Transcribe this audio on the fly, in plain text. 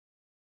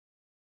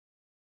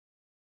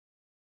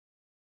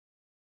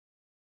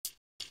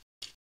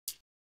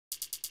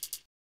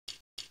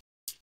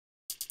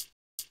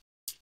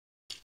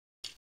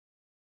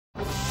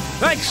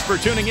Thanks for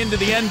tuning into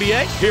the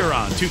NBA here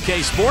on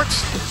 2K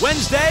Sports.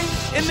 Wednesday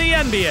in the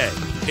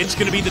NBA. It's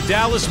going to be the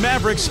Dallas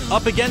Mavericks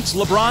up against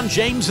LeBron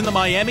James and the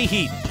Miami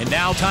Heat. And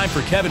now time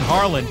for Kevin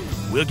Harlan.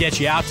 We'll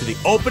get you out to the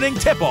opening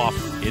tip-off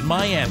in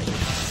Miami.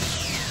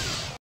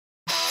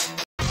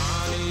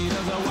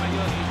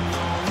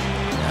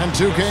 And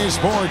 2K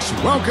Sports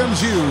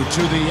welcomes you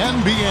to the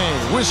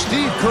NBA with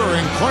Steve Kerr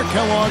and Clark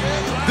Kellogg.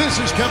 This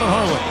is Kevin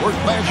Harlan. We're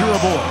glad you're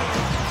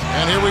aboard.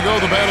 And here we go,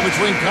 the battle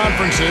between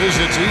conferences.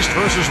 It's East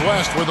versus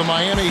West, where the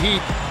Miami Heat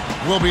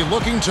will be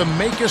looking to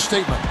make a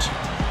statement.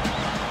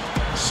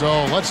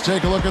 So let's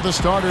take a look at the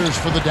starters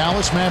for the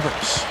Dallas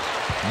Mavericks.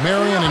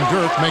 Marion and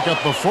Dirk make up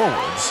the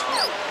forwards.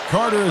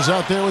 Carter is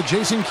out there with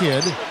Jason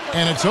Kidd,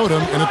 and it's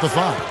Odom in at the 5.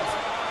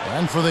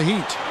 And for the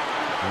Heat,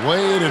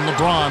 Wade and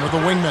LeBron are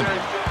the wingmen.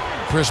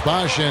 Chris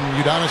Bosh and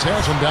Udonis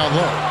Haslem down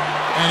low.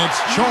 And it's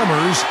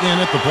Chalmers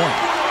in at the point.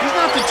 He's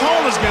not the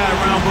tallest guy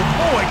around, but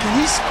boy, can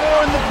he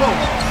score in the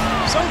post.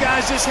 Some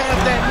guys just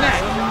have that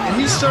knack,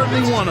 and he's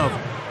certainly one of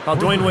them. Well,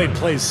 Dwayne Wade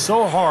plays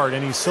so hard,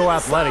 and he's so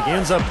athletic. He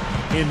ends up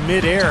in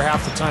midair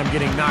half the time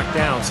getting knocked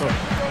down. So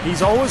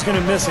he's always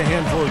going to miss a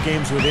handful of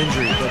games with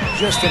injury, but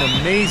just an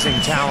amazing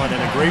talent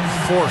and a great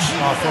force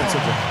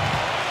offensively.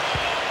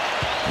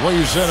 What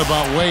you said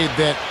about Wade,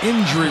 that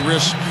injury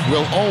risk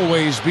will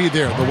always be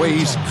there, the way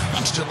he's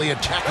constantly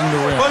attacking the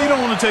rim. Well, you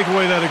don't want to take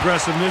away that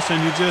aggressiveness, and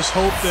you just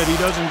hope that he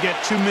doesn't get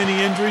too many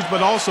injuries,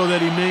 but also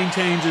that he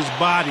maintains his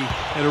body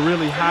at a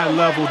really high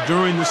level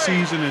during the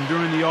season and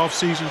during the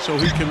offseason so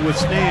he can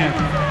withstand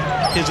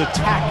his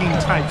attacking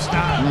type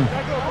style.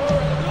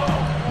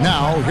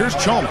 Now, here's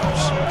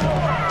Chalmers.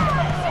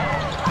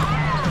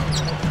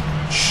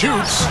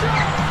 Shoots.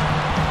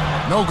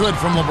 No good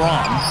from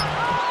LeBron.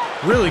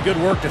 Really good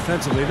work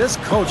defensively. This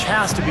coach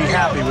has to be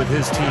happy with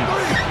his team.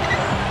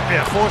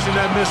 Yeah, forcing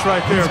that miss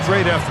right there,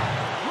 great effort.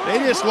 They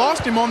just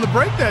lost him on the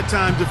break that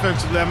time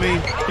defensively. I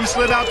mean, he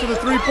slid out to the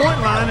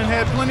three-point line and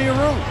had plenty of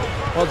room.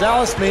 Well,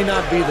 Dallas may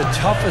not be the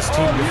toughest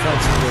team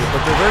defensively,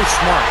 but they're very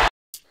smart.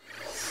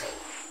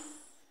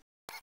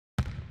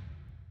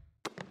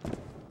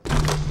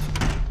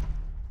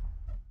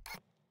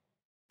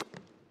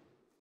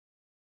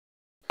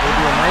 They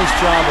do a nice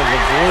job of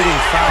avoiding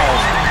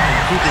fouls and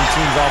keeping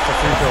teams off the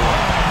free throw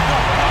line.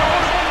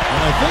 And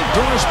I think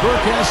Doris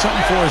Burke has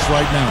something for us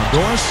right now.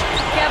 Doris?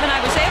 Kevin,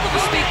 I was able to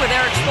speak with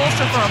Eric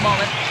Spoelstra for a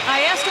moment.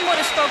 I asked him what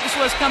his focus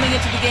was coming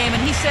into the game, and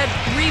he said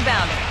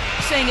rebounding,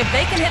 saying if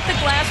they can hit the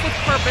glass with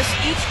purpose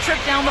each trip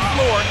down the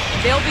floor,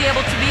 they'll be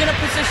able to be in a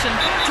position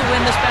to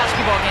win this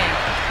basketball game.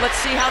 Let's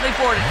see how they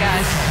board it,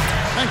 guys.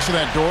 Thanks for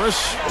that, Doris.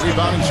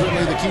 Rebounding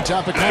certainly the key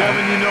topic.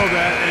 Kevin, you know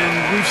that, and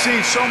we've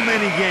seen so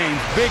many games,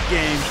 big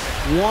games,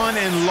 won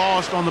and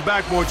lost on the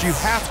backboard. You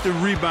have to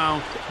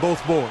rebound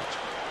both boards.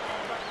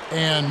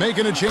 And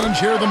making a change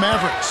here, the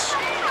Mavericks.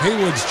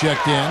 Haywood's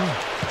checked in.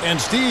 And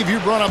Steve, you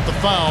brought up the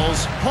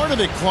fouls. Part of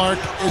it, Clark,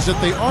 is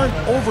that they aren't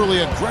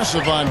overly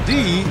aggressive on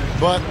D,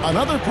 but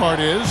another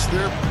part is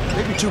they're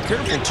maybe too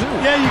careful, too.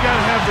 Yeah, you got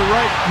to have the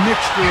right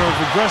mixture of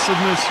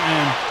aggressiveness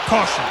and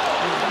caution.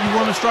 You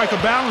want to strike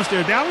a balance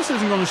there. Dallas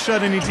isn't going to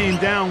shut any team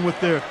down with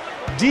their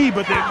D,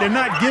 but they're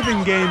not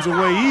giving games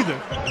away either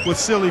with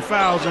silly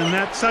fouls, and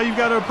that's how you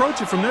got to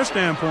approach it from their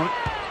standpoint.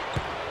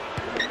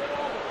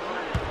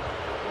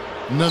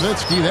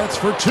 Nowitzki, that's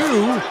for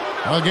 2.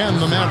 Again,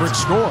 the Mavericks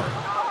score.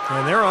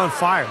 And they're on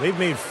fire. They've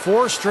made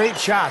 4 straight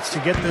shots to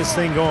get this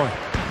thing going.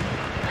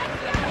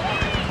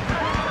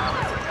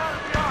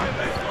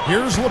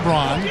 Here's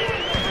LeBron.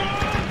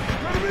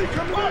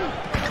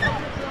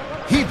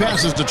 He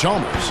passes to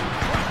Chalmers.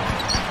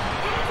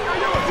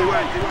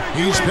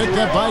 He's picked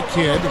up by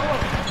Kidd.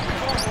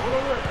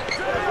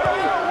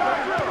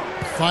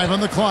 5 on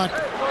the clock.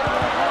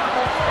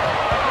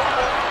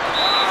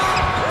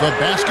 The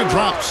basket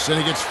drops, and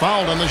he gets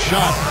fouled on the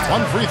shot.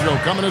 1 free throw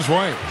coming his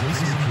way.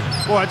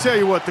 Well, I tell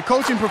you what, the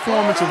coaching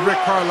performance of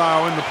Rick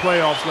Carlisle in the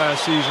playoffs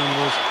last season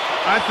was,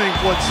 I think,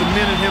 what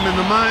cemented him in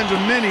the minds of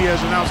many as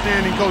an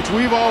outstanding coach.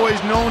 We've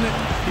always known it.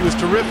 He was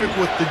terrific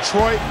with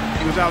Detroit.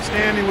 He was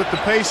outstanding with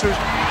the Pacers,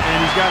 and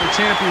he's got a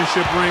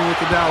championship ring with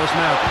the Dallas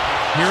Mavericks.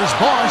 Here's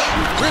Bosh,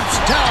 rips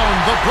down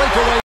the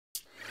breakaway.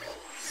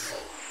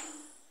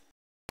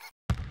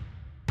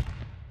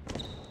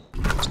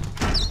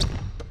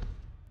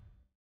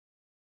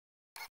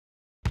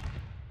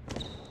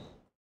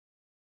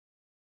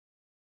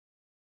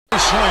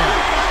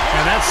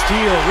 And that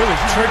steal really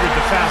triggered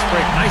the fast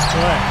break. Nice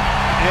play.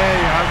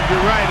 Yeah,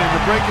 you're right, and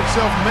the break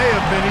itself may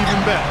have been even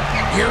better.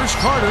 Here's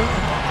Carter.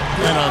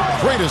 And a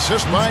great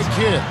assist by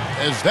Kidd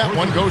as that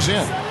one goes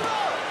in.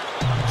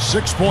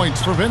 6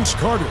 points for Vince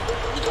Carter.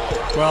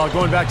 Well,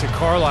 going back to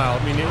Carlisle,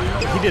 I mean,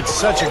 he did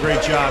such a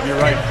great job, you're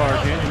right, Clark,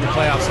 in the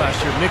playoffs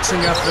last year,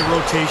 mixing up the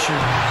rotation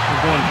and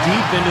going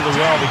deep into the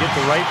well to get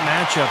the right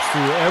matchups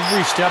through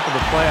every step of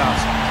the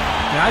playoffs.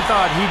 And I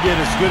thought he did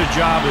as good a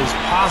job as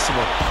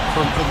possible for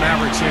the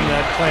Mavericks in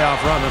that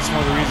playoff run. That's one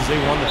of the reasons they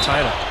won the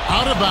title.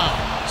 Out of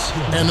bounds,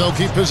 and they'll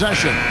keep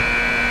possession.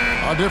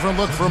 A different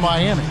look for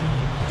Miami.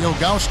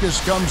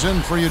 Ilgauskas comes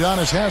in for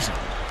Udonis Haslem.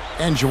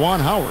 And Juwan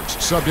Howard's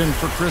subbed in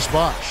for Chris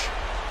Bosh.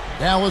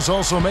 Dallas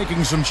also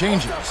making some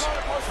changes.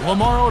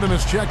 Lamar Odom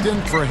is checked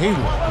in for Haywood.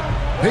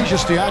 Peja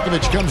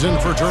Stojakovic comes in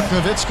for Dirk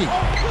Nowitzki.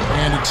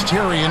 And it's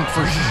Terry in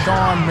for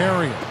Sean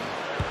Marion.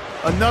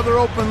 Another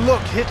open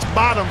look, hits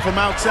bottom from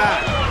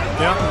outside.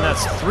 Yeah, and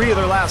that's 3 of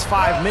their last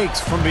 5 makes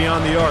from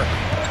beyond the arc.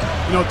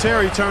 You know,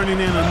 Terry turning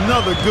in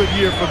another good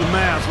year for the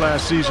Mavs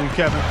last season,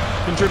 Kevin.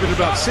 Contributed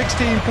about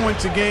 16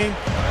 points a game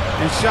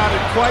and shot it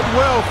quite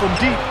well from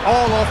deep,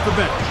 all off the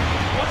bench.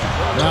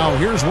 Now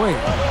here's Wade.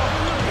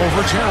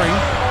 Over Terry.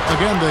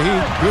 Again, the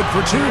Heat good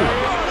for 2.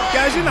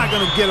 Guys, you're not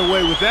going to get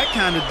away with that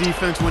kind of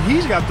defense when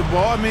he's got the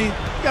ball. I mean,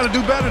 you got to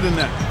do better than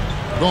that.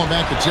 Going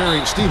back to Terry,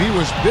 Steve, he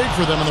was big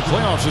for them in the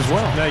playoffs as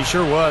well. Yeah, he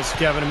sure was,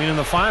 Kevin. I mean, in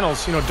the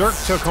finals, you know, Dirk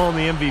took home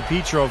the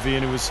MVP trophy,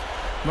 and it was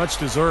much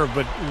deserved.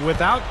 But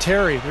without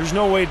Terry, there's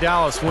no way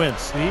Dallas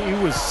wins. He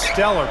was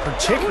stellar,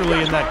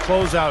 particularly in that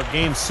closeout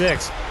Game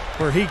 6,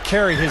 where he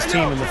carried his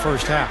team in the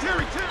first half.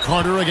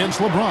 Carter against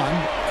LeBron.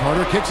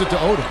 Carter kicks it to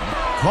Odom.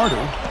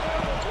 Carter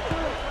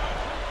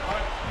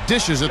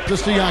dishes it to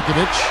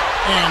Stojakovic,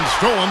 and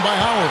stolen by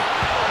Howard.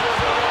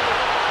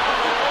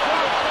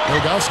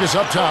 Ilgauskas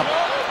up top.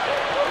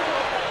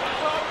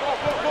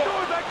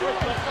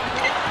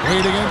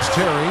 Wade against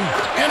Terry.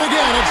 And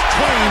again, it's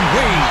Dwayne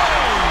Wade.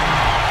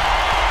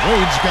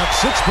 Wade's got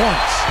 6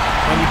 points.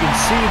 And you can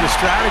see the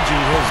strategy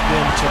has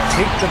been to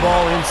take the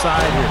ball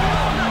inside here.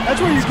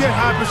 That's where you get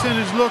high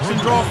percentage looks and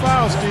draw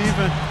fouls, Steve,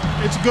 and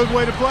it's a good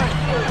way to play.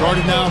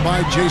 Guarded now by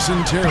Jason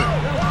Terry.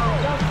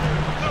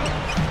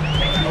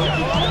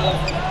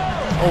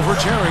 Over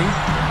Terry.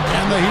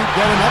 And the Heat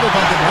get another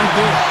bucket right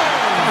there.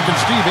 And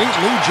Steve, 8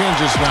 lead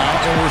changes now,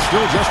 and we're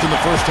still just in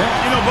the first half.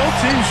 You know, both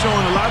teams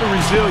showing a lot of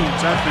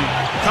resilience, I think.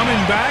 Coming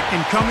back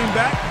and coming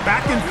back,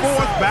 back and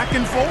forth, back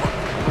and forth.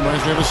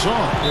 Reminds me of a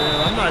song.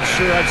 Yeah, I'm not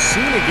sure I've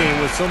seen a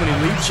game with so many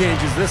lead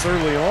changes this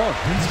early on.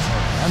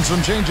 And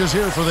some changes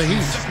here for the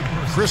Heat.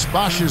 Chris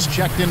Bosh is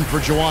checked in for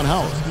Juwan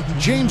Howard.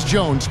 James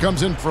Jones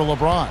comes in for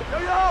LeBron.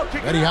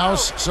 Eddie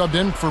House subbed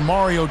in for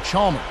Mario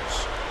Chalmers.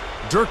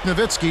 Dirk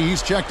Nowitzki,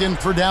 he's checked in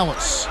for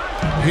Dallas.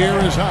 Here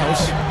is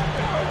House.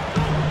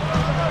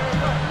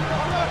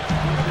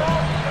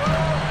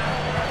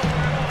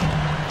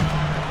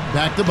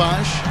 Back to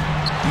Bosh.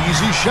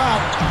 Easy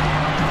shot.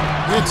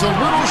 It's a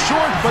little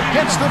short, but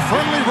gets the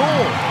friendly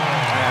roll.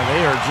 Yeah,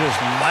 they are just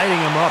lighting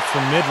him up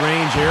from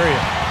mid-range area.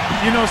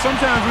 You know,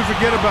 sometimes we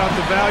forget about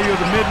the value of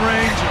the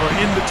mid-range or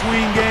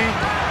in-between game.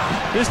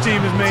 This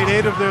team has made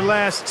 8 of their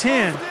last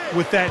 10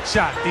 with that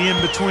shot, the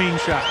in-between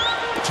shot.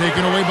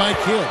 Taken away by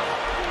Kidd.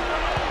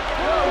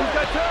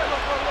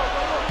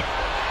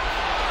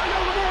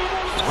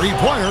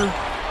 Three-pointer.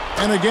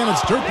 And again,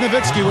 it's Dirk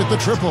Nowitzki with the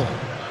triple.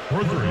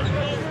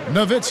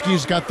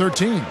 Nowitzki's got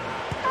 13.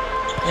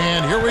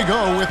 And here we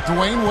go with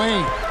Dwayne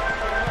Wade.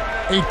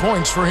 8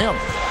 points for him.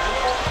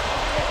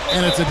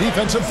 And it's a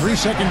defensive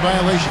 3-second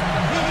violation.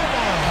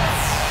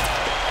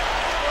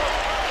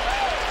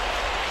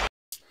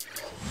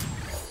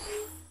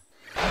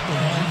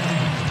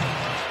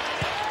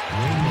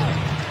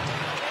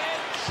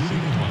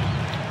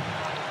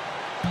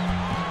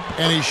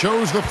 And he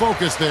shows the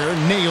focus there,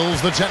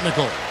 nails the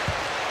technical.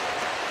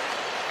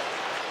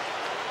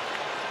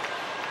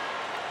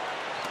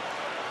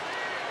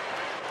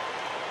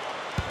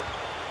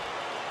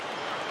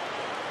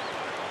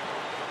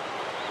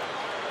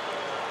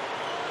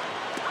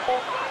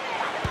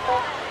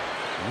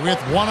 With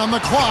 1 on the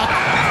clock.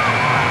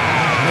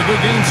 A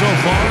good game so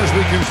far as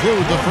we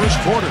conclude the first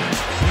quarter.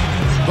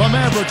 The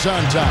Mavericks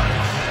on top.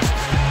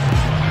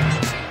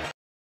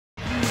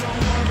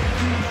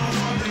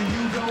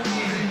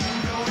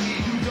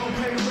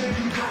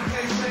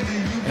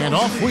 And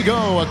off we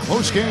go, a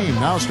close game,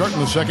 now starting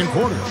the second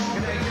quarter.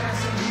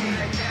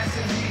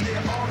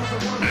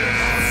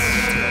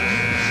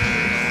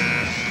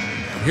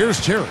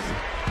 Here's Terry.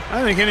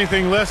 I think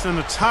anything less than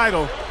a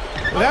title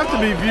would have to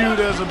be viewed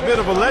as a bit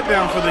of a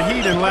letdown for the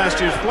Heat in last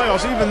year's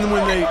playoffs. Even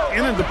when they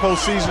entered the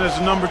postseason as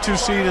the #2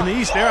 seed in the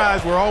East, their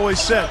eyes were always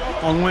set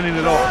on winning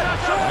it all.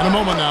 In a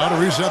moment now to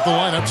reset the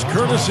lineups,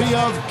 courtesy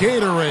of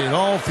Gatorade,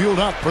 all fueled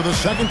up for the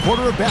second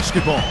quarter of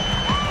basketball.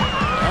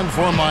 And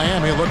for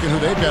Miami, look at who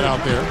they've got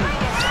out there.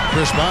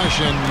 Chris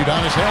Bosh and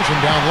Udonis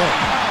Haslem down low.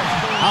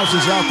 House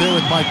is out there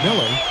with Mike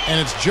Miller, and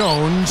it's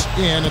Jones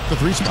in at the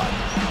 3 spot.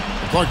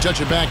 Clark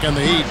touching back on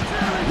the Heat.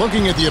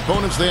 Looking at the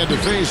opponents they had to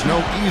face,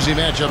 no easy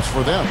matchups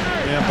for them.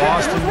 Yeah,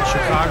 Boston,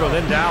 Chicago,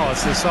 then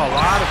Dallas. They saw a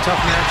lot of tough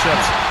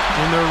matchups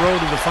in their road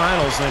to the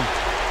finals, and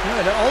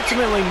it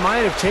ultimately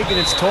might have taken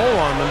its toll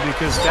on them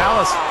because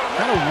Dallas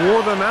kind of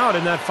wore them out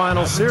in that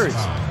final series.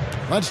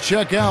 Let's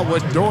check out what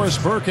Doris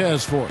Burke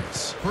has for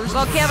us.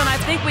 Well, Kevin, I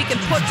think we can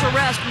put to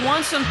rest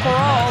once and for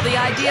all the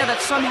idea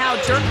that somehow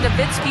Dirk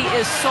Nowitzki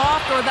is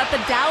soft or that the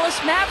Dallas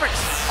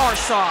Mavericks are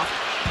soft.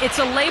 It's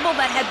a label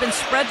that had been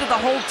spread to the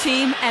whole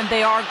team, and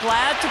they are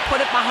glad to put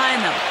it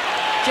behind them.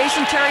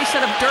 Jason Terry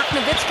said of Dirk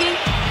Nowitzki,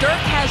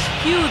 Dirk has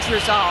huge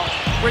resolve.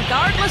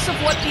 Regardless of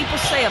what people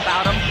say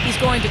about him, he's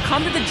going to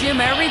come to the gym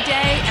every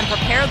day and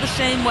prepare the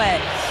same way.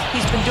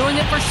 He's been doing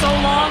it for so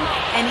long,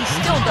 and he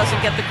still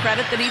doesn't get the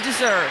credit that he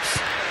deserves.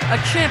 A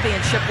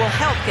championship will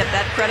help get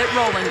that credit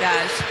rolling,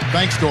 guys.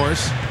 Thanks,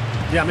 Doris.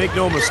 Yeah, make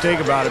no mistake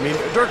about it. I mean,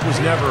 Dirk was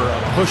never a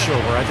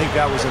pushover. I think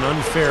that was an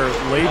unfair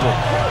label.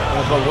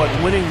 But what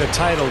winning the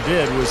title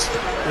did was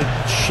it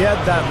shed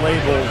that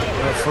label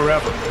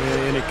forever.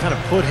 And it kind of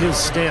put his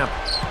stamp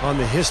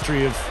on the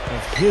history of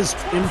his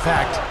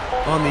impact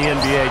on the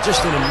NBA.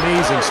 Just an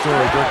amazing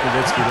story, Dirk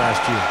Nowitzki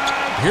last year.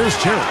 Here's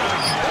Terry.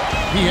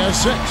 He has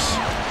 6.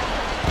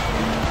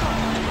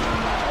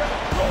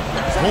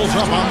 Pulls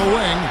up on the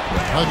wing.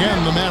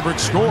 Again, the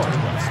Mavericks score.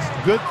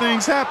 Good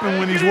things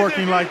happen when he's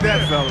working like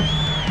that, fellas.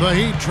 The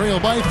Heat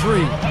trail by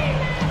 3.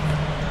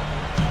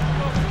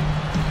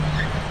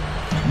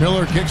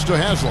 Miller kicks to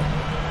Haslam.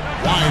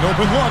 Wide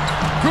open look.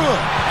 Good.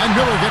 And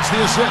Miller gets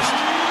the assist.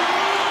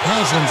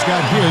 Haslam's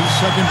got his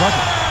second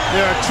bucket.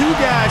 There are 2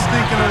 guys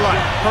thinking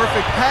alike.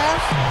 Perfect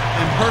pass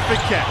and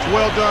perfect catch.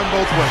 Well done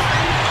both ways.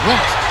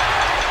 West.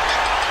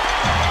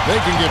 They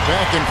can get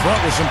back in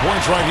front with some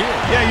points right here.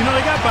 Yeah, you know,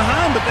 they got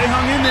behind, but they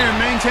hung in there and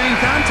maintained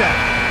contact.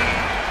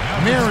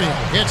 Marion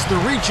gets the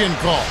reach-in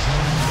call.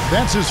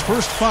 That's his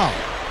first foul.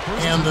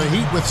 And the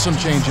Heat with some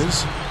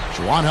changes.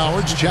 Juwan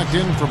Howard's checked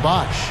in for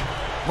Bosch.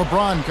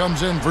 LeBron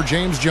comes in for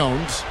James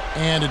Jones.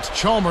 And it's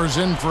Chalmers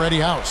in for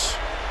Eddie House.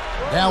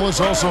 Dallas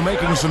also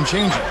making some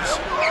changes.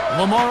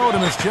 Lamar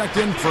Odom is checked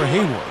in for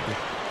Hayward.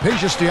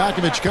 Peja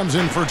Stojakovic comes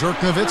in for Dirk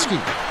Nowitzki.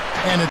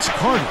 And it's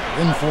Carter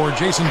in for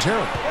Jason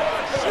Terry.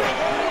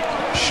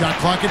 Shot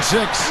clock at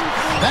 6.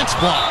 That's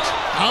blocked.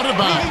 Out of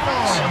bounds.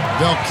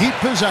 They'll keep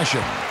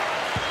possession.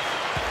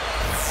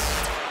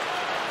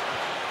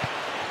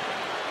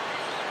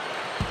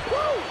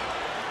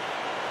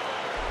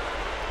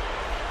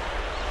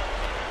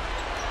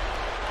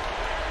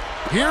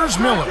 Here's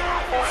Miller.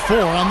 4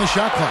 on the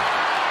shot clock.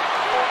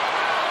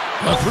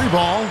 The 3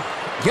 ball.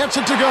 Gets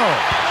it to go.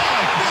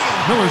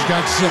 Miller's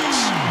got 6.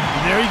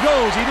 And there he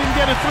goes. He didn't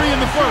get a 3 in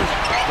the first,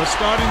 but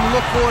starting to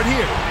look for it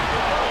here.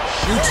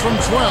 Shoots from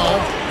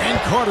 12. And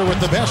Carter with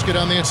the basket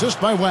on the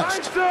assist by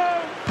West.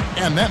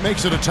 And that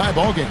makes it a tie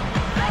ball game.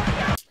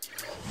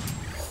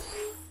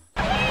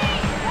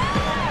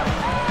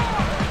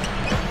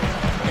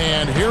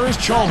 And here is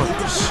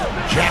Chalmers.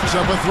 Jacks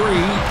up a 3.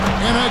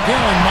 And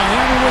again,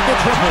 Miami with the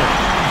triple.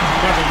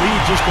 Now the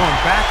lead just going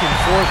back and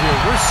forth here.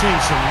 We're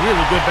seeing some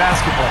really good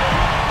basketball.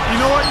 You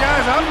know what,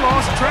 guys? I've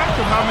lost track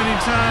of how many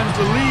times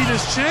the lead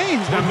has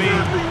changed. I mean,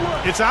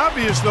 it's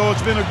obvious, though,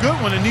 it's been a good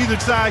one, and neither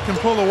side can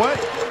pull away.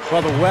 Well,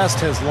 the West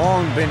has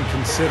long been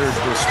considered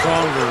the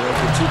stronger of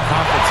the 2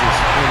 conferences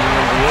in the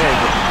NBA,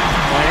 but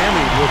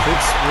Miami, with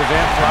its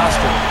revamped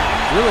roster,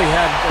 really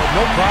had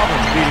no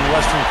problem beating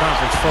Western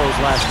Conference foes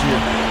last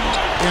year.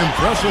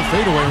 Impressive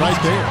fadeaway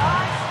right there.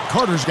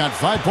 Carter's got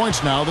 5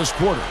 points now this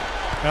quarter.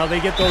 Now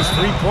they get those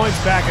 3 points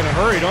back in a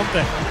hurry, don't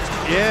they?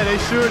 Yeah, they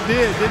sure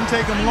did. Didn't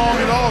take them long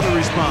at all to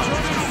respond.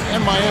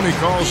 And Miami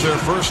calls their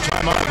first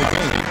time out of the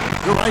game.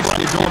 You're right,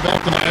 Steve, going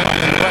back to Miami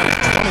in the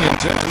last 20 and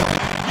 10.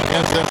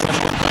 Against that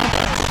freshman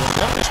contact.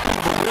 That was kind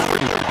of a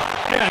rarity.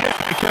 Yeah,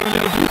 Kevin,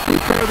 if you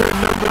compare their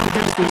numbers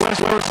against the West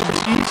versus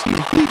the East, the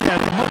Heat had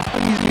a much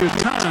easier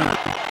time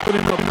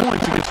putting up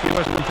points against the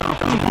Western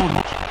Conference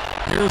opponents.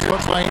 Here's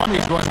what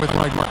Miami's going with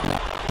right now.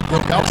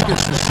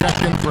 Wilkowskis is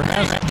checked in for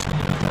Hazard.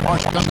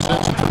 Wash comes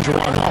in for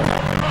Juwan Howard.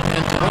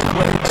 And Dwayne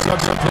Wade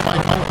subs in for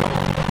Mike Conley.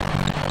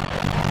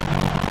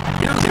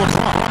 Here's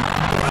LeBron.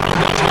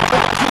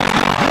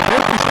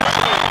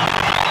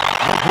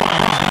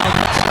 LeBron's now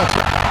got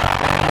 7.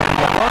 And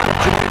LeBron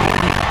joined the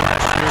Heat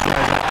last year,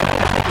 guys.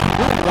 He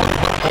really wanted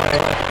to play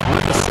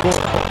with the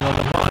score. You know,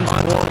 LeBron's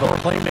more of a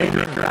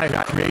playmaker, guy who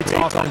creates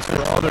offense for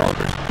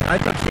others. I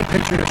think he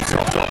pictured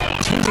himself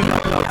teaming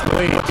up with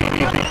Wade to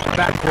be the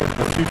backcourt of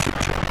the future.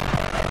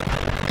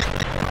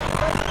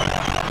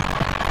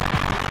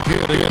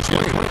 Kid against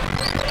Wade.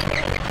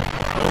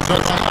 Goes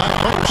up on high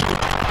post.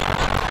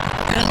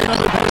 And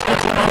another basket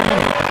for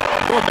Miami.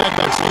 Go back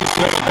to the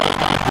set by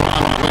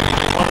LeBron and Wade.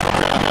 They want to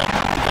grab that.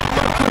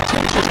 They're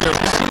contentious. They're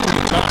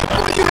receiving time.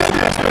 Well, you had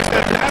to expect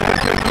that to happen.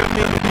 I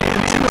mean,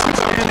 being 2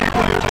 outstanding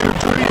players, they're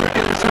 3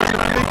 regular trying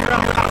to figure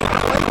out how to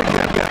play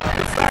together.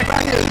 The fact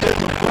is that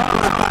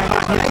LeBron, by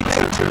his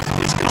nature,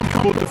 is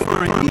comfortable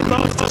deferring. He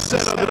loves to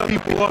set other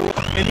people up,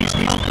 and he's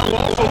comfortable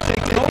also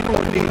taking over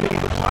when needed.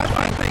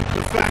 I think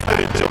the fact that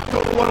it took a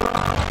while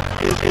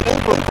is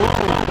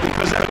overblown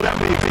because that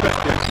we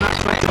expected. It's not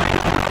something that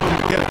can come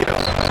together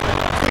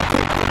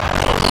quickly.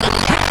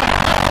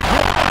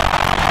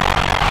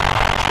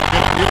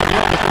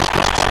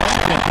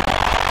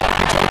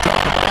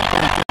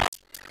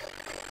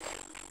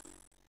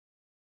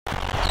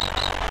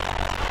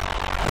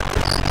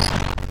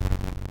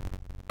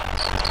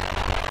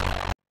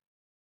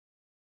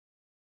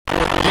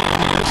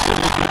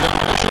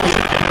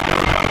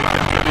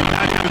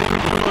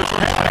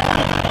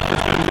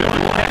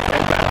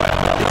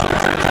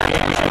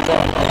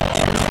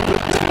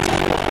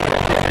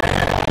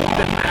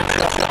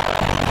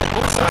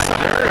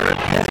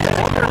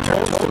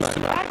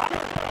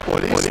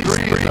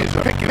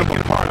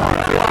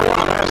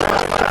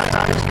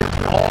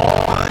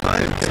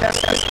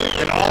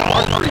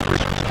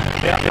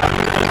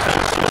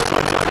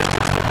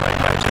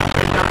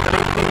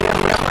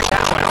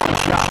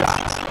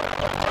 shots.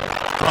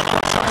 From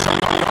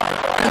outside the arc.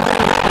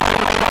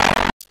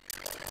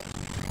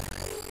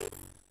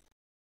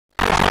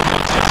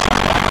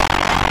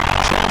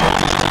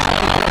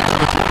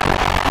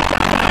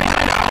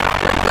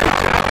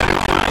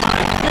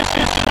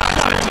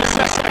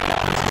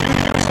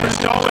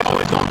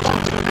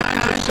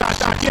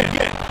 And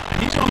then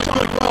he's on the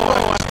roll.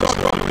 I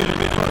struggled a little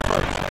bit first.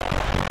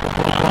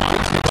 LeBron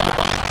gets the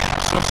ball.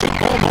 Something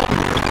home over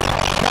here.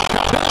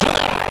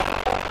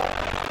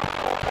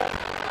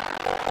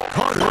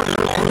 Carter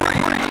for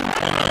three.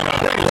 And then a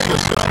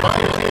racist by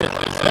his head.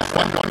 That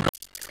one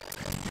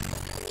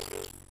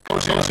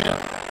goes in.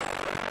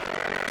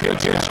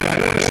 Kids got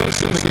 4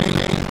 assists in the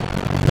game.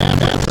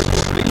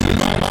 Mavericks lead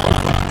by 5.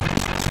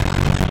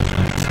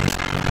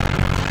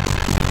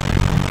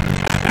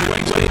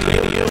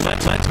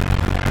 Let's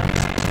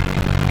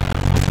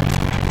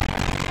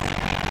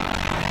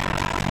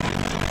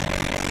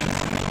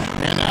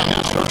and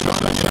now starts the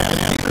second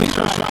half. These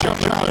are such a jump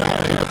shot out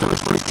of the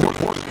first 4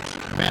 quarters.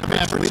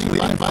 Mavericks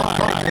lead by 5.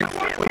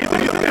 What do you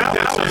think of the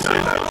Dallas?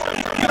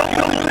 You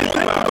don't think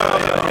about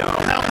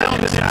how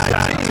this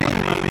side team.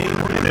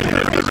 And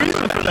there's a good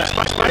reason for that.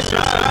 By size,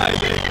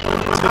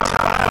 was the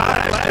top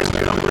 5 last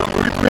year. We're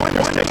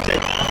they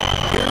take.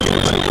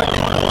 Everybody went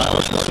on allow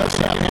us to set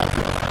that half.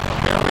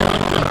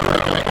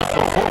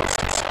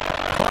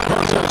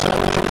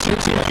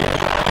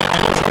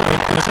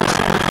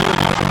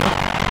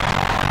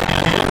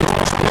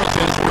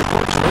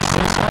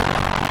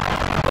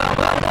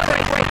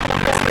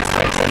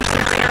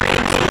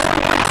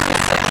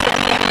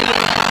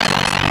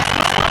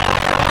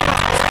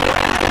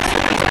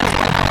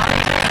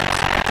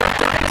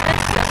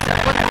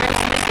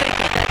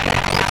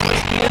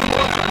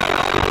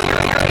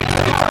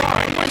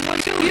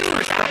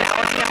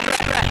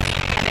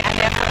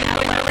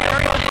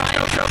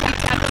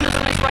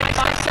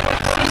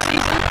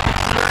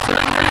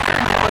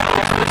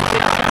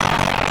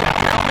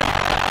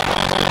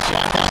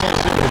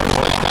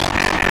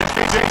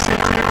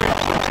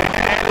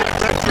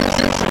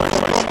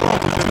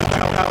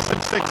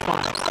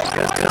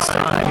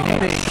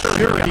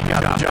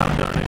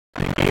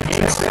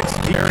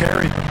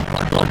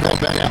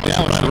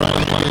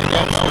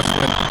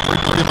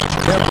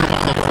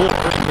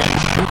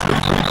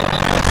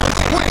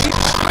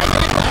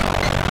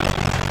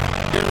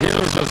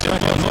 Here's a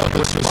second look.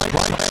 This is right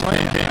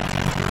slam.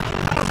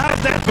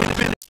 How's that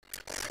been?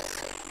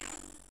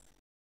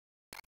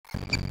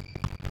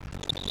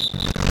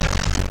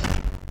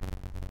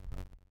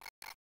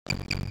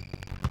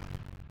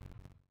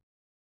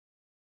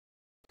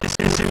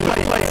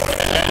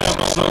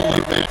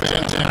 Absolutely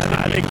fantastic.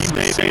 I think he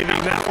may be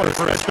saving that one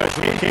for a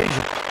special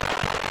occasion.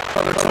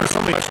 There's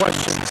so many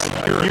questions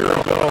a year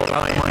ago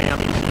about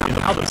Miami and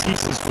how the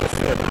pieces would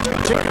fit, in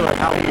particular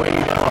how Wade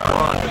and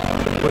LeBron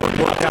would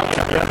work out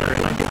together.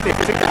 And I think they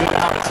figured it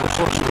out as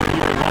unfortunately the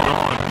year went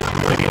on.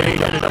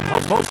 Wade ended up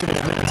on most of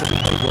his minutes in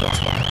the two-way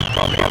spot.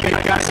 They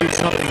got to do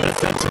something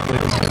defensively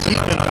because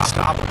he's been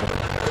unstoppable.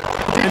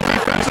 And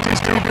defensively,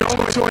 the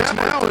only choice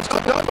now is to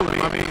double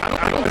him. I mean,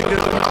 I don't think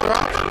there's another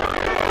option.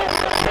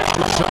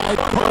 Side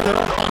Carter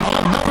on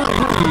number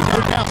 3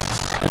 for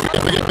Dallas. If we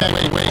ever get back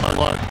to Wade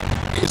Clark,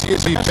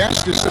 is he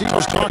best, as Steve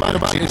was talking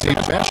about, is he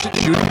best at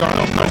shooting guard?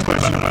 No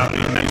question about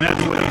it. And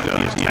that's what he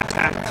does. He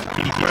attacks.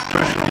 He keeps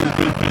pressure on the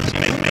defense. He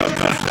makes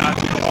tough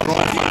shots. He draws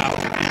foul.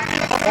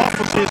 Off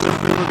of his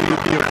ability to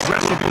be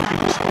aggressive when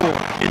people score,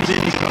 and then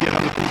he can get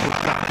other people's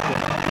shots.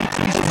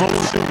 He's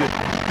most suited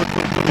for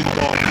putting the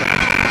ball back.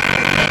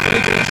 They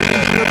can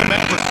change the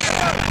Mavericks.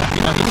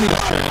 You know, he needs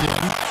to change it.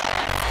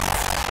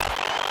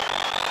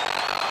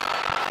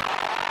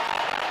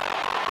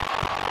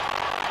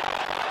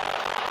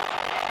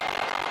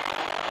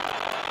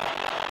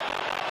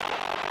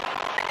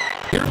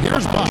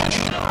 Here's Bosch.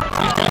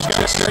 These guys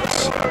got 6.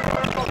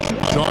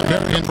 Sean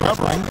Marion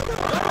covering.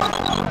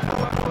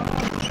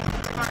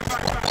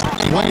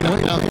 Wayne up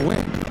down the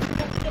wing.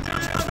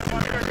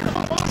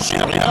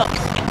 Shooting up.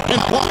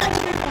 And blocked.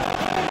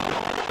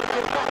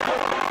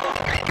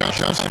 Got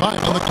shots 5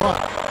 on the clock.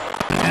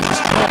 And it's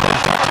 12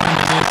 shot time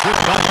to the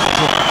assist by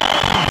Maxwell.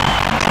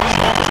 John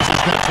Roberts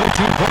has got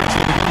 14 points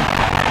in the game.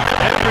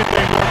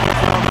 Everything working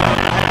for them down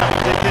the half.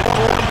 They get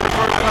 4 of the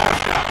first 5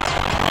 shots.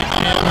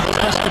 And the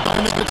basket by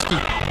Nowitzki.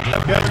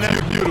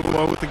 That's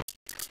beautiful with the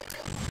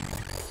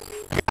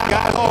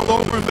guy all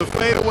over him. The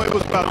fadeaway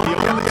was about the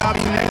only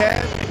option they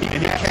had,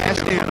 and he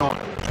cashed in on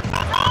it.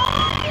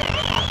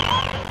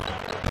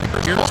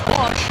 Here's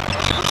Bosch.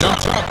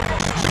 Jumps up.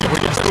 He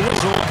gets the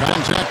whistle.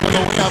 Contact with a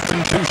layup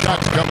and 2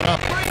 shots coming up.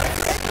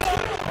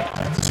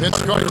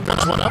 Vince Carter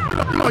picks one up.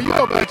 You know, you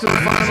go back to the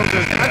finals,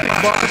 and I think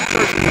Bosch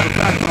certainly was a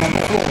factor on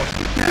the floor.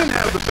 He didn't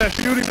have the best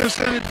shooting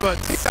percentage, but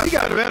he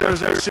got better as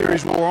that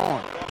series wore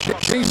on.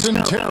 Jason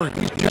Terry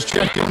just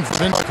checked in for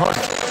Vince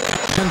Carter.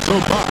 And so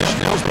Bosch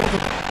nails both of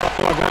them.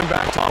 Well, going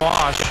back to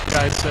Bosch,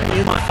 guys,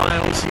 in the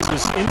finals, he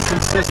was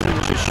inconsistent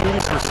with his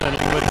shooting percentage,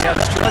 but he had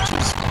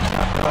stretches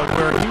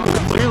where he was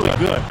really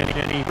good.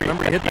 And he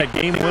remember he hit that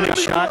game-winning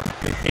shot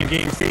in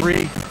Game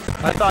 3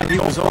 I thought he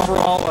was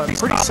overall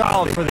pretty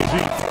solid for the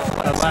Heat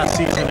last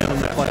season and in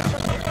the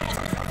playoffs.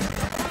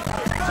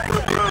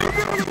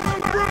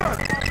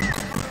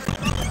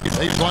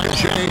 Baseline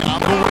Jay on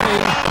the way,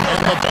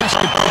 and the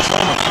basketball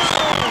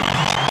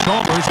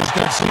Chalmers has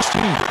got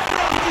 16.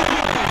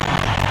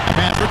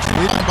 Mavericks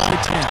leading by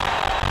 10.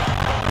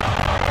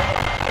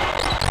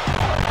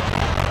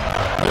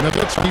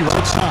 Nowitzki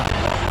right side.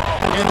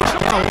 And it's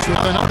Dallas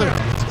with another.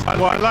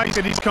 Well, I like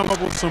that he's come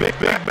up with some big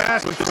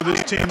baskets for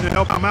this team to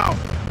help him out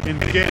in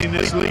getting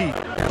this lead.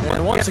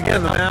 And once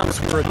again, the Mavs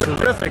were a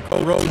terrific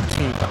road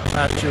team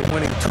last year,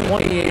 winning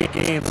 28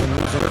 games and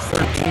losing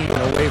 13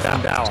 away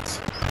from Dallas.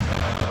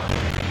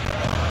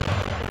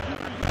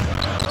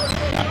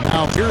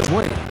 Now here's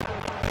Wade.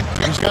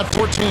 He's got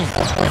 14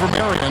 over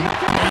Marion,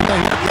 and they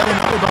got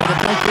another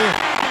bucket right there.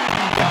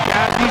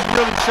 Guys, he's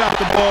really shot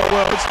the ball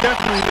well. It's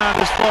definitely not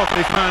his fault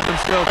they find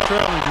themselves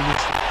trailing in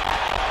this.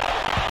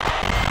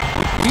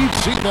 We've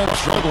seen that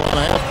struggle on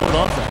the half-court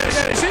offense.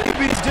 Yeah, it seems to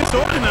be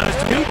disorganized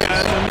to me,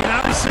 guys. I mean,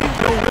 I don't see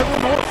no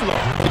rhythm or flow.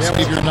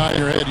 Steve, you're nodding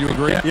your head. You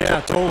agree? Yeah,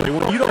 totally.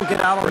 When you don't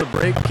get out on the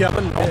break,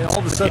 Kevin, all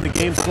of a sudden the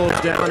game slows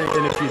down,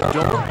 and if you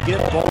don't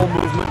get ball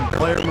movement and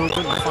player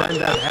movement and find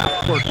that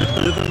half-court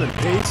rhythm and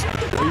pace,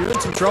 you're in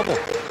some trouble.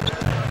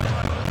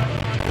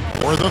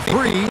 For the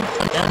three,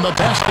 and the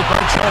basket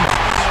by Chalmers.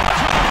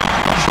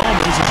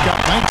 Chalmers has got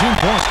 19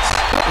 points.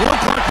 It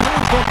looks like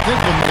fans don't think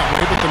of him that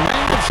way, but the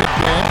Mavericks have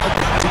been a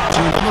good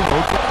team on the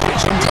road for quite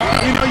some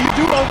time. You know, you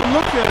do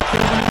overlook that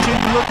until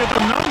you look at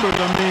the numbers.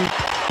 I mean,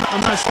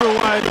 I'm not sure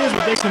why it is,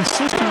 but they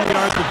consistently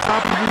are at the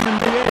top of the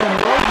NBA on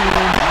the road.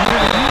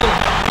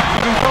 You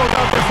can close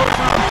out their first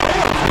round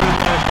playoffs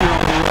last year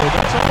on the road.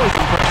 That's always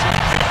impressive.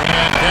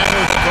 And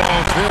Dallas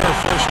calls their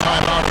first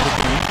time out of the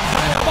game.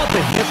 How about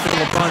the hit that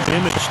LeBron's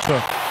image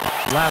took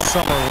last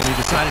summer when he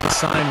decided to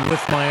sign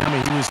with Miami?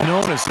 He was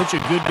known as such a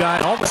good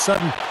guy. All of a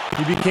sudden,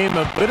 he became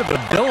a bit of a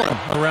villain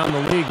around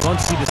the league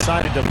once he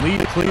decided to leave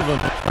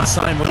Cleveland and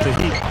sign with the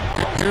Heat.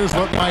 Here's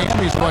what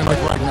Miami's going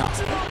with right now.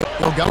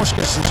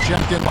 Ilgauskas has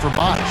checked in for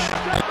Bosh,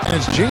 and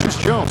it's James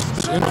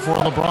Jones in for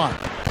LeBron.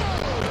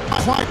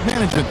 Clock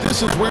management,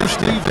 this is where,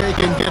 Steve, they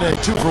can get a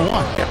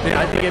 2-for-1.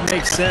 Yeah, I think it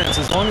makes sense.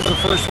 As long as the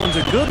first one's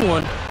a good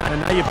one, and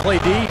now you play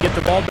D, get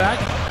the ball back,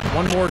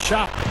 one more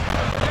shot.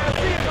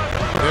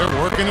 They're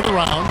working it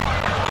around.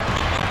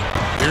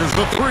 Here's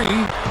the three,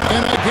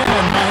 and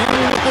again,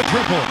 Miami with the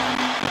triple.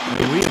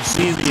 We have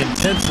seen the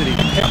intensity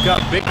pick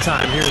up big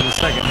time here in the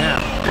second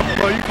half.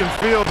 Well, you can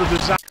feel the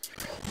desire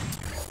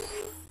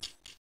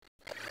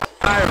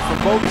from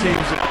both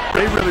teams that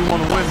they really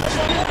want to win this.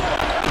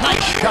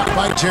 Nice shot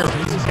by Terry.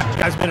 This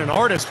guy's been an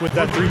artist with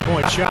that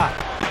three-point shot.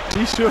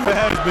 He sure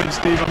has been,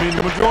 Steve. I mean,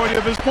 the majority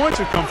of his points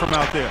have come from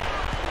out there.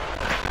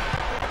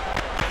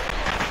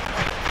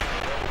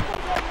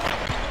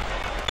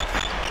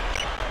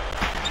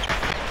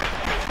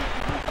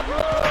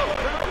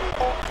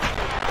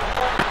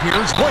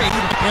 Here's Wade,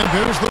 and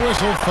there's the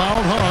whistle.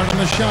 Fouled hard on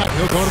the shot.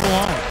 He'll go to the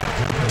line.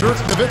 Dirk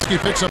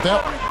Nowitzki picks up that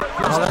one.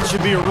 Well, that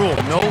should be a rule.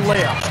 No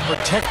layups.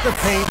 Protect the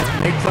paint.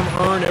 Make them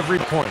earn every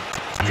point.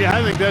 Yeah,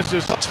 I think that's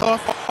just tough,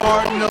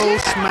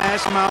 hard-nosed,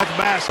 smash-mouth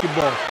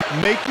basketball.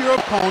 Make your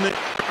opponent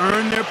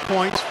earn their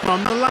points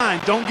from the line.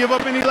 Don't give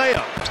up any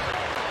layups.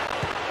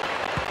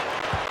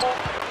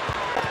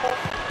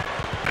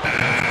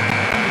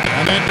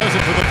 And that does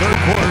it for the third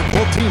quarter.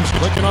 Both teams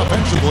clicking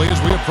offensively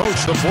as we approach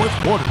the fourth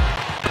quarter.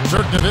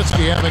 Dirk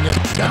Nowitzki having a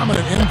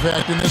dominant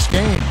impact in this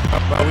game.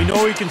 Well, we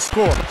know he can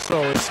score,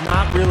 so it's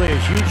not really a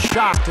huge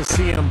shock to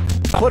see him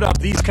put up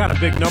these kind of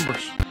big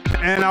numbers.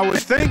 And I would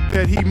think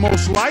that he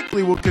most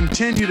likely will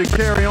continue to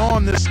carry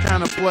on this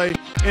kind of play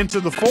into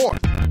the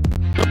fourth.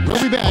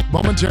 We'll be back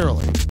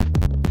momentarily.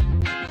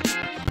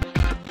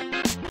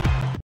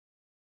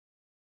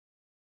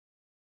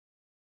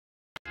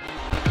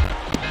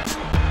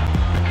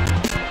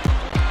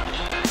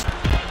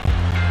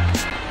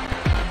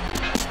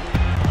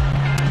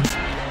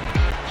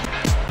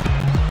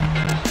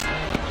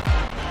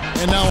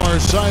 And now our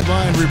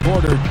sideline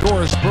reporter,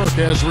 Doris Burke,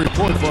 has a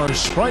report for our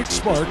Sprite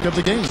Spark of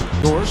the game.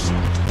 Doris?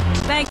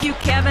 Thank you,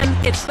 Kevin.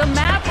 It's the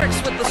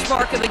Mavericks with the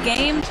spark of the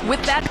game,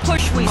 with that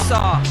push we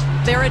saw.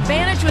 Their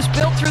advantage was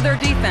built through their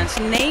defense,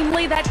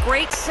 namely that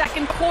great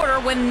second quarter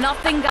when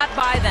nothing got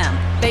by them.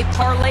 They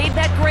parlayed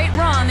that great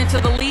run into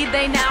the lead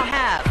they now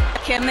have.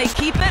 Can they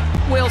keep it?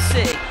 We'll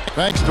see.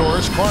 Thanks,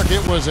 Doris. Clark,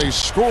 it was a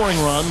scoring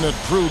run that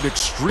proved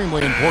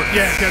extremely important.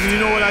 Yeah, Kevin, you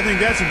know what? I think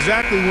that's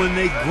exactly when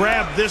they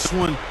grabbed this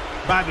one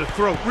by the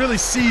throat, really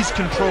seized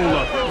control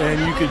of it. And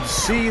you could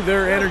see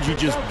their energy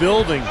just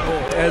building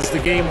as the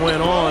game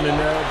went on, and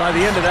by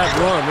the end of that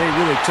run, they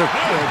really took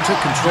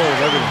control of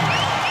everything.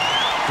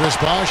 Chris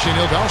Bosh and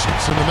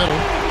Ilgauskas in the middle.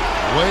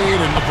 Wade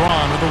and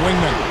LeBron are the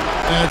wingmen.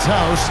 And it's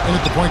House in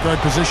at the point guard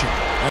position.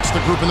 That's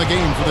the group in the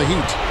game for the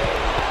Heat.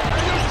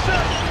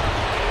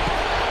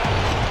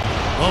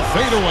 A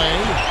fadeaway.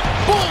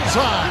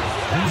 Bullseye!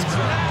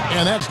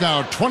 And that's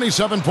now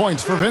 27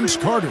 points for Vince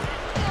Carter.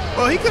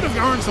 Well, he could have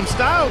earned some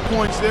style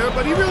points there,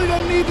 but he really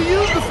doesn't need to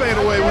use the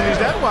fadeaway when he's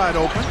that wide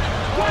open.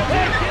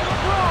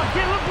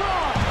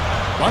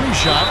 Bunny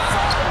shot.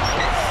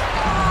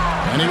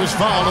 And he was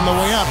fouled on the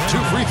way up. 2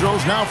 free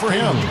throws now for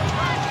him.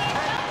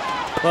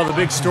 Well, the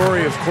big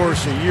story, of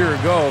course, a year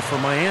ago for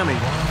Miami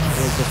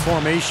was the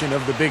formation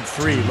of the big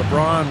three,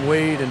 LeBron,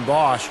 Wade, and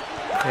Bosh.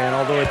 And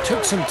although it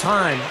took some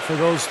time for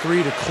those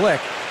three to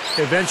click,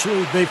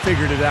 eventually they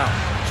figured it out.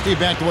 Steve,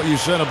 back to what you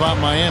said about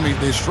Miami.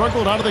 They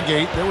struggled out of the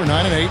gate. They were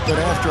 9-8, but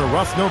after a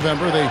rough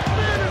November, they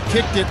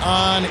kicked it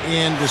on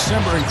in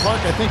December. And Clark,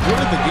 I think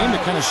really the game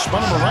that kind of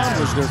spun them around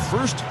was their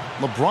first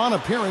LeBron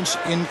appearance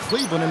in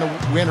Cleveland in a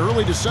win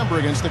early December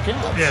against the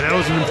Cavs. Yeah, that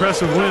was an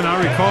impressive win. I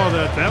recall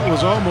that. That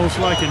was almost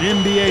like an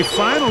NBA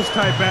Finals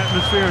type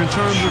atmosphere in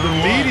terms of the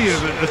media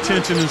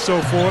attention and so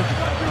forth.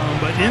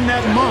 But in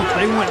that month,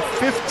 they went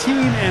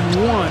 15-1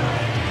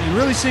 and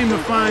really seemed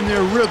to find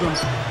their rhythm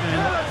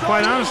and,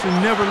 quite honestly,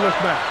 never looked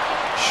back.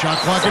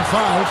 Shot clock at 5.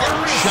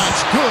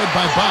 Shots good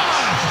by Bosh.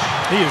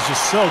 He is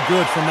just so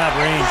good from that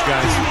range,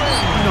 guys.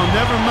 You know,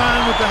 never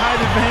mind with the height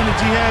advantage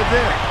he had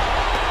there.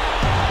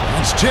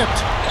 That's tipped.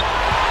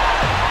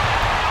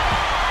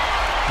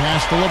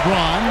 Pass to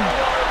LeBron.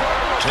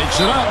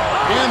 Takes it up.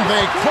 And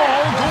they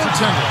call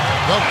goaltender.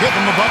 They'll give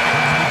him the bucket.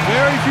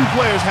 Very few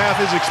players have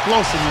his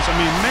explosiveness. I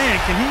mean, man,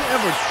 can he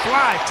ever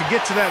try to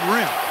get to that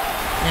rim?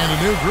 And a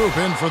new group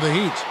in for the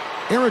Heat.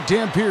 Eric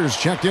Dampiers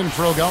checked in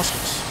for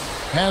Augustus.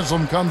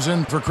 Haslam comes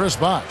in for Chris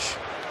Bosh.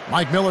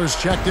 Mike Miller's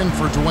checked in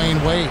for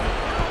Dwayne Wade.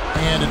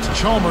 And it's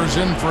Chalmers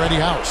in for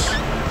Eddie House.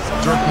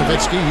 Dirk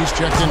Nowitzki, he's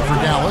checked in for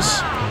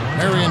Dallas.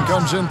 Marion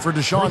comes in for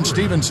Deshaun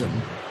Stevenson.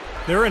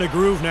 They're in a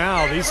groove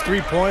now. These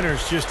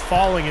three-pointers just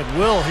falling at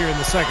will here in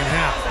the second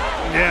half.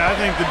 Yeah, I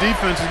think the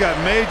defense has got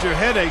major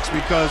headaches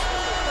because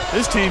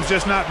this team's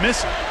just not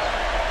missing.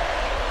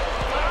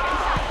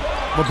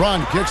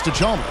 LeBron kicks to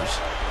Chalmers.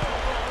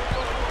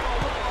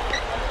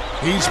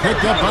 He's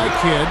picked up by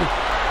Kidd.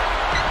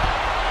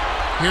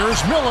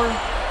 Here's Miller.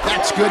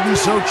 That's good, and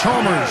so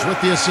Chalmers with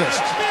the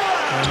assist.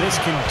 And this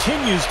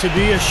continues to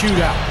be a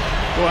shootout.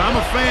 Well, I'm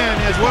a fan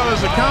as well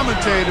as a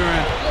commentator,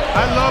 and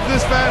I love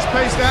this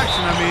fast-paced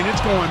action. I mean, it's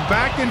going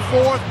back and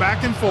forth,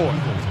 back and forth.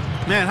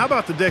 Man, how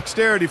about the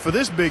dexterity for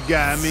this big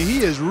guy? I mean, he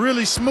is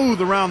really smooth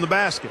around the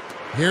basket.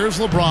 Here's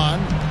LeBron.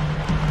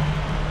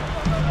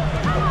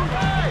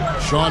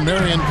 Sean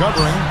Marion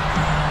covering.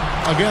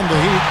 Again, the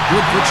Heat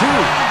good for 2.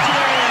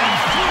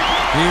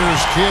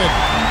 Here's Kidd.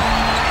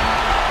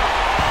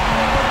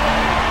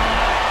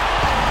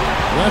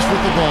 West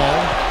with the ball.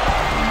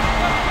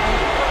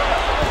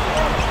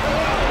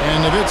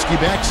 And Nowitzki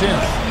backs in.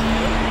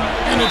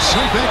 And it's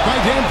sent back by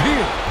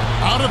Dampier.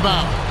 Out of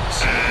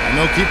bounds. And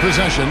they'll keep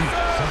possession.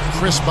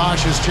 Chris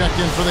Bosh is checked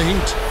in for the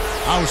Heat.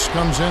 House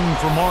comes in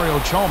for Mario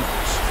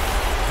Chalmers.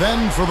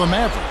 Then for the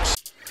Mavericks.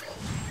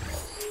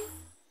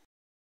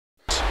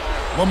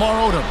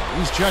 Lamar Odom,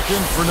 he's checked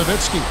in for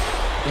Nowitzki.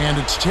 And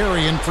it's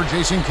Terry in for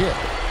Jason Kidd.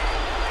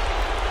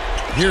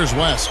 Here's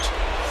West.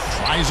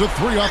 Tries a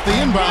 3 off the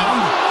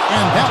inbound.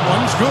 And that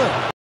one's good.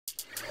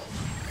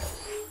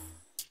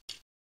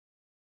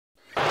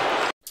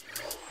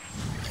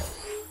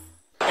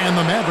 And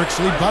the Mavericks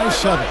lead by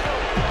 7.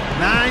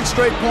 9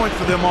 straight points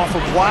for them off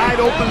of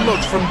wide-open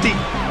looks from deep.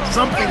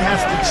 Something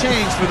has to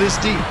change for this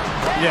team.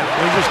 Yeah,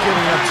 they're just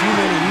giving up too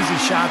many easy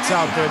shots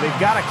out there. They've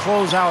got to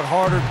close out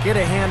harder, get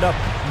a hand up,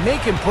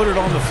 make him put it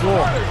on the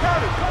floor.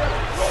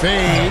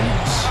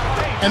 Fades.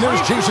 And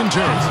there's Jason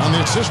Terry on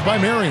the assist by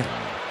Marion.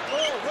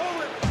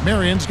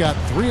 Marion's got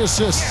 3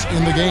 assists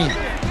in the game.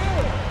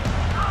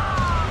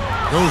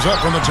 Goes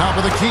up from the top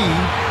of the key.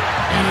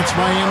 And it's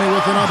Miami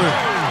with another.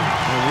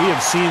 We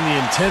have seen the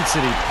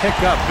intensity pick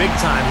up big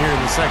time here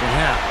in the second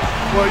half.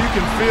 Well, you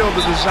can feel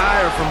the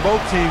desire from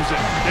both teams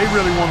that they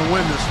really want to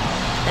win this.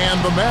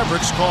 And the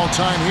Mavericks call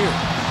time here.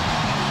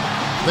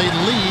 They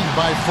lead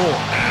by 4.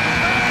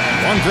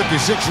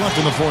 1:56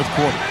 left in the fourth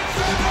quarter.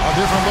 A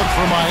different look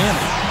for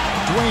Miami.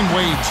 Dwayne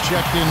Wade's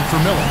checked in for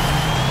Miller.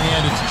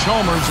 And it's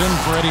Chalmers in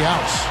for Eddie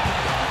House.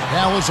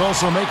 Dallas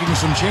also making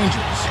some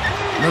changes.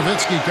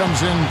 Nowitzki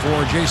comes in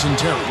for Jason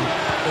Terry.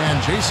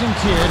 And Jason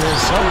Kidd has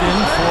subbed in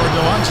for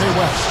Delonte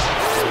West.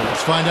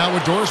 Let's find out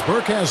what Doris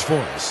Burke has for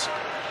us.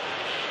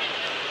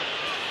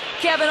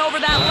 Kevin, over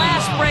that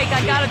last break,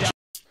 I got a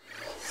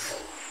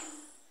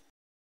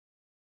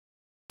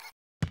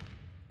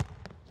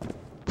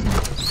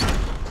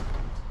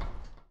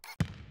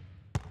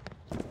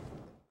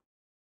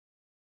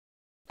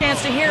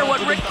chance to hear what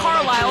Rick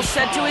Carlisle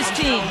said to his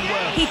team.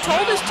 He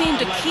told his team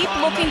to keep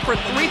looking for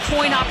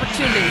three-point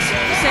opportunities,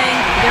 saying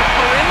their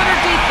perimeter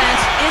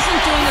defense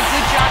isn't doing a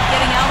good job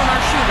getting out on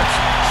our shooters.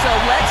 So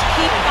let's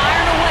keep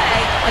firing away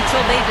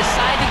until they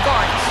decide to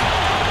guard us.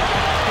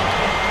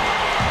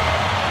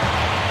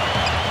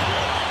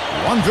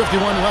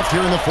 1:51 left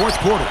here in the fourth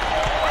quarter.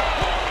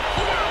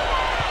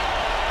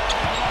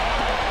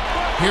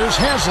 Here's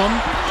Haslam.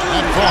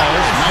 That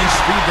falls. Nice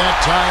speed that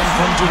time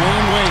from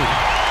Dwayne Wade.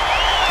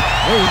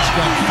 Wade's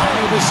got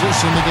 5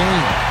 assists in the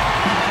game.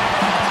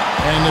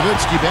 And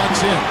Nowitzki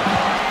backs in.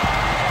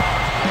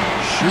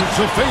 Shoots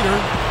a fader.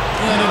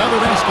 And another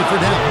basket for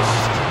Dallas.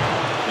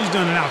 These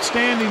done an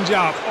outstanding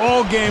job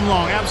all game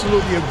long.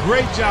 Absolutely a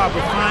great job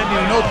of finding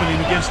an opening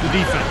against the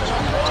defense.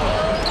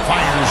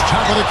 Fires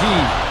top of the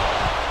key.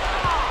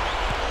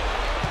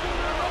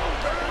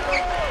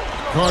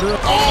 Carter.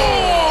 Oh!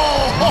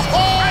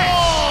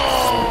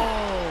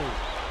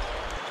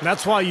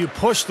 That's why you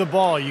push the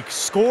ball. You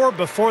score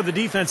before the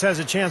defense has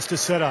a chance to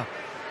set up.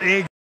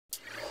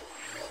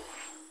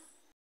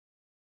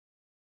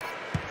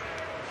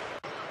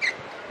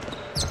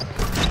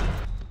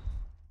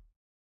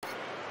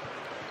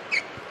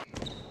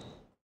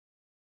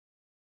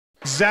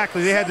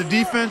 Exactly. They had the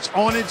defense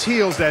on its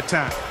heels that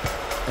time.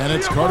 And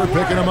it's Carter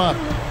picking him up.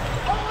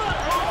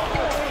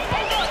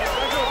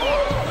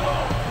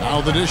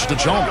 Now the dish to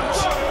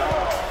Chalmers.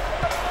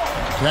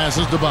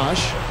 Passes to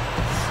Bosch.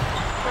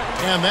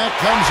 And that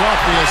comes off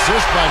the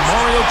assist by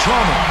Mario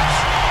Chalmers.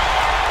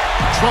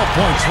 12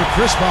 points for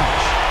Chris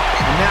Bosch.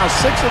 And now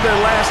 6 of their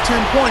last 10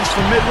 points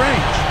from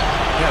mid-range.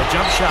 Yeah,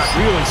 jump shot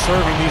really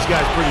serving these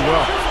guys pretty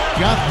well.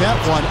 Got that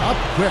one up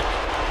quick.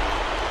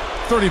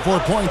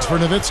 34 points for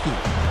Nowitzki.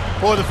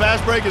 Boy, the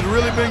fast break has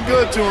really been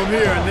good to them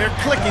here, and they're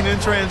clicking in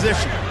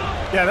transition.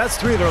 Yeah, that's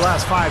 3 of their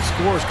last 5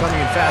 scores coming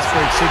in fast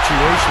break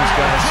situations,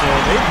 guys, so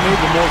they've made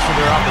the most of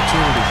their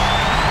opportunities.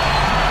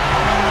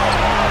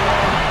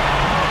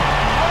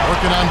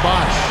 Working on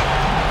Bosch.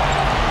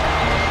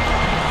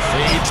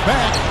 Fades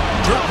back.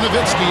 Dirk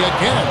Nowitzki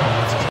again.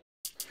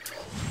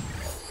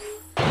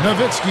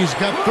 Nowitzki's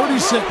got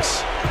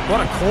 36. What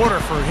a quarter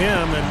for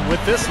him, and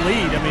with this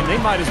lead, I mean, they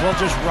might as well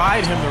just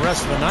ride him the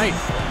rest of the night.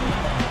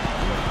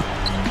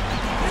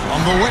 On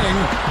the wing,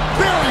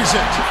 buries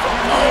it.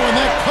 Oh, and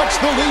that cuts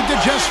the lead to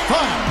just 5.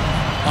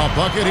 A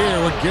bucket here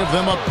would give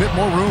them a bit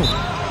more room.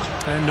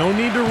 And no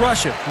need to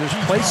rush it. Just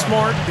play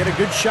smart, get a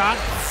good shot,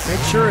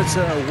 make sure it's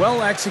a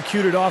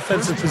well-executed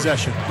offensive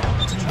possession.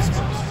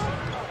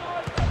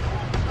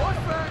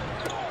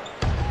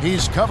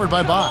 He's covered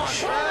by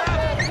Bosch.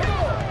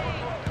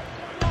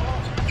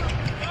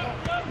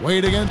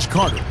 Wade against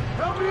Carter.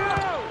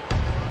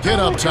 Get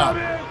up top.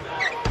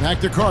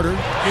 Back to Carter.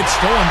 It's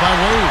stolen by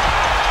Wade.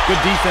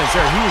 Good defense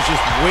there. He was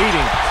just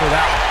waiting for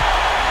that one.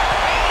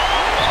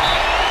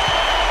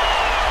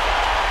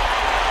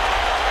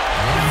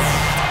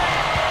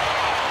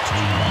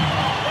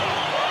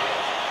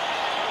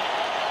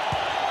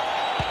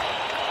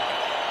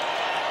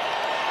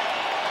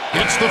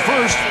 It's the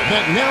first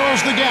that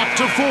narrows the gap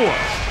to 4.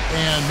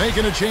 And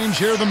making a change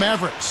here, the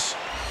Mavericks.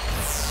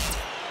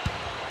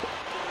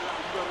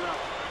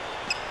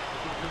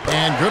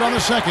 And good on the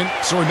second,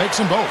 so he makes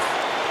them both.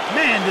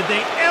 Man, did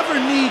they ever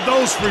need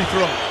those free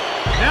throws.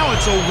 Now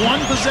it's a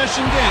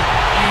one-possession game.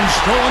 And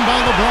stolen by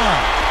LeBron.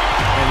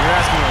 And you're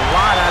asking a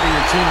lot out of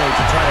your teammate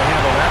to try to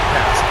handle that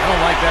pass. I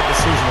don't like that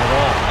decision at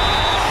all.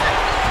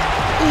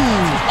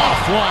 Ooh,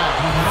 off wide.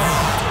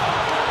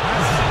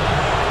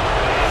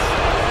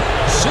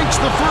 Sinks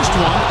the first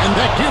one, and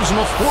that gives him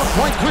a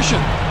 4-point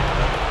cushion.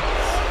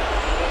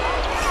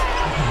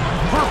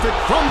 Perfect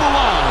from the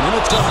line, and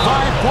it's a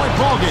 5-point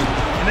ballgame.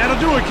 And that'll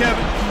do it,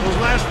 Kevin. Those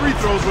last free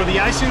throws were the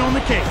icing on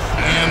the cake.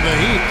 And the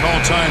Heat call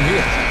time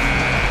here.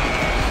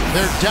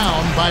 They're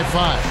down by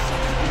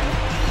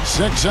 5.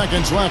 6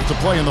 seconds left to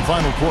play in the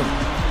final quarter.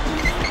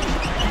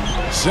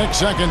 6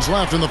 seconds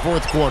left in the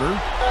fourth quarter.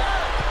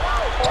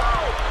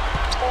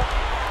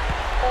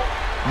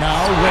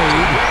 Now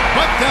Wade,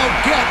 but they'll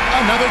get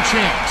another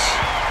chance.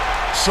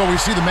 So we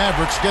see the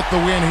Mavericks get the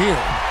win here.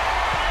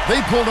 They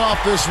pulled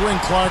off this win,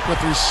 Clark,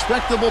 with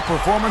respectable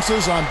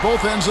performances on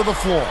both ends of the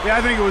floor. Yeah,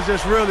 I think it was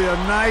just really a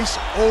nice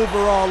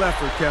overall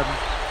effort, Kevin.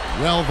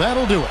 Well,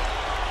 that'll do it.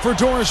 For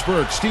Doris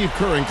Burke, Steve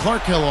Kerr, and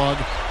Clark Kellogg,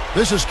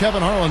 this is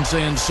Kevin Harlan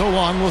saying so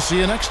long. We'll see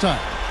you next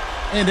time.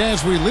 And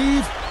as we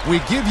leave, we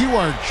give you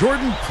our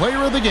Jordan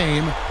Player of the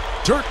Game,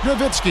 Dirk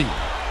Nowitzki.